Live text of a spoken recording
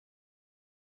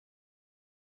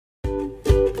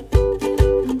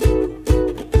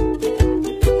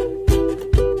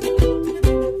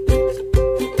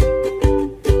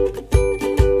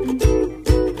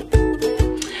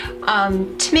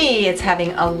To me, it's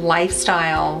having a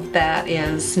lifestyle that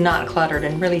is not cluttered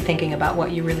and really thinking about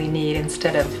what you really need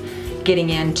instead of getting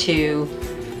into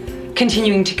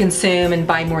continuing to consume and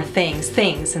buy more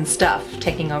things and stuff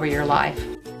taking over your life.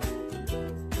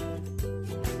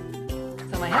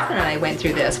 So my husband and I went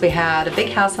through this. We had a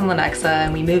big house in Lenexa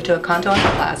and we moved to a condo in the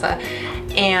plaza.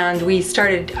 And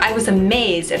I was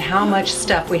amazed at how much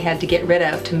stuff we had to get rid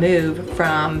of to move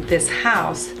from this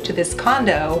house to this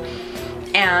condo.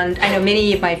 And I know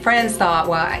many of my friends thought,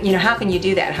 well, you know, how can you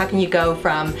do that? How can you go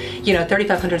from, you know,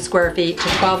 3,500 square feet to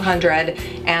 1,200,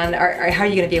 and how are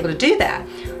you going to be able to do that?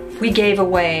 We gave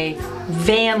away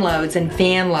van loads and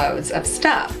van loads of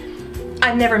stuff.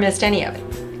 I've never missed any of it.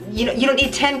 You know, you don't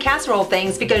need 10 casserole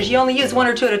things because you only use 1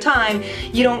 or 2 at a time.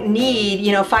 You don't need,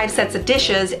 you know, 5 sets of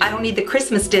dishes. I don't need the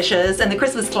Christmas dishes and the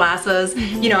Christmas glasses.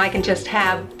 You know, I can just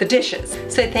have the dishes.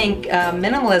 So I think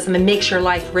minimalism makes your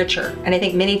life richer. And I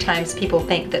think many times people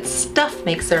think that stuff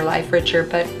makes their life richer,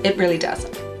 but it really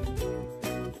doesn't.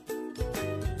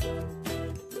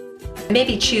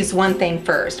 Maybe choose one thing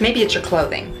first. Maybe it's your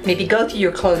clothing. Maybe go through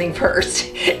your clothing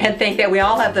first and think that we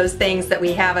all have those things that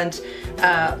we haven't,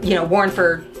 you know, worn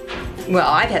for. Well,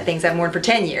 I've had things I've worn for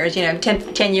 10 years, you know,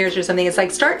 10 years or something. It's like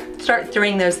start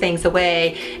throwing those things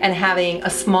away and having a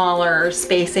smaller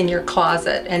space in your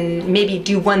closet, and maybe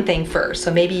do one thing first.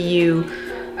 So maybe you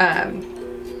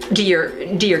do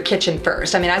your kitchen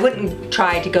first. I mean, I wouldn't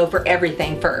try to go for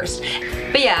everything first.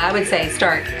 But yeah, I would say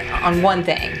start on one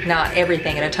thing, not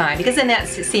everything at a time, because then that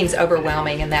seems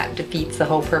overwhelming and that defeats the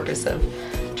whole purpose of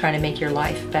trying to make your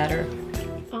life better.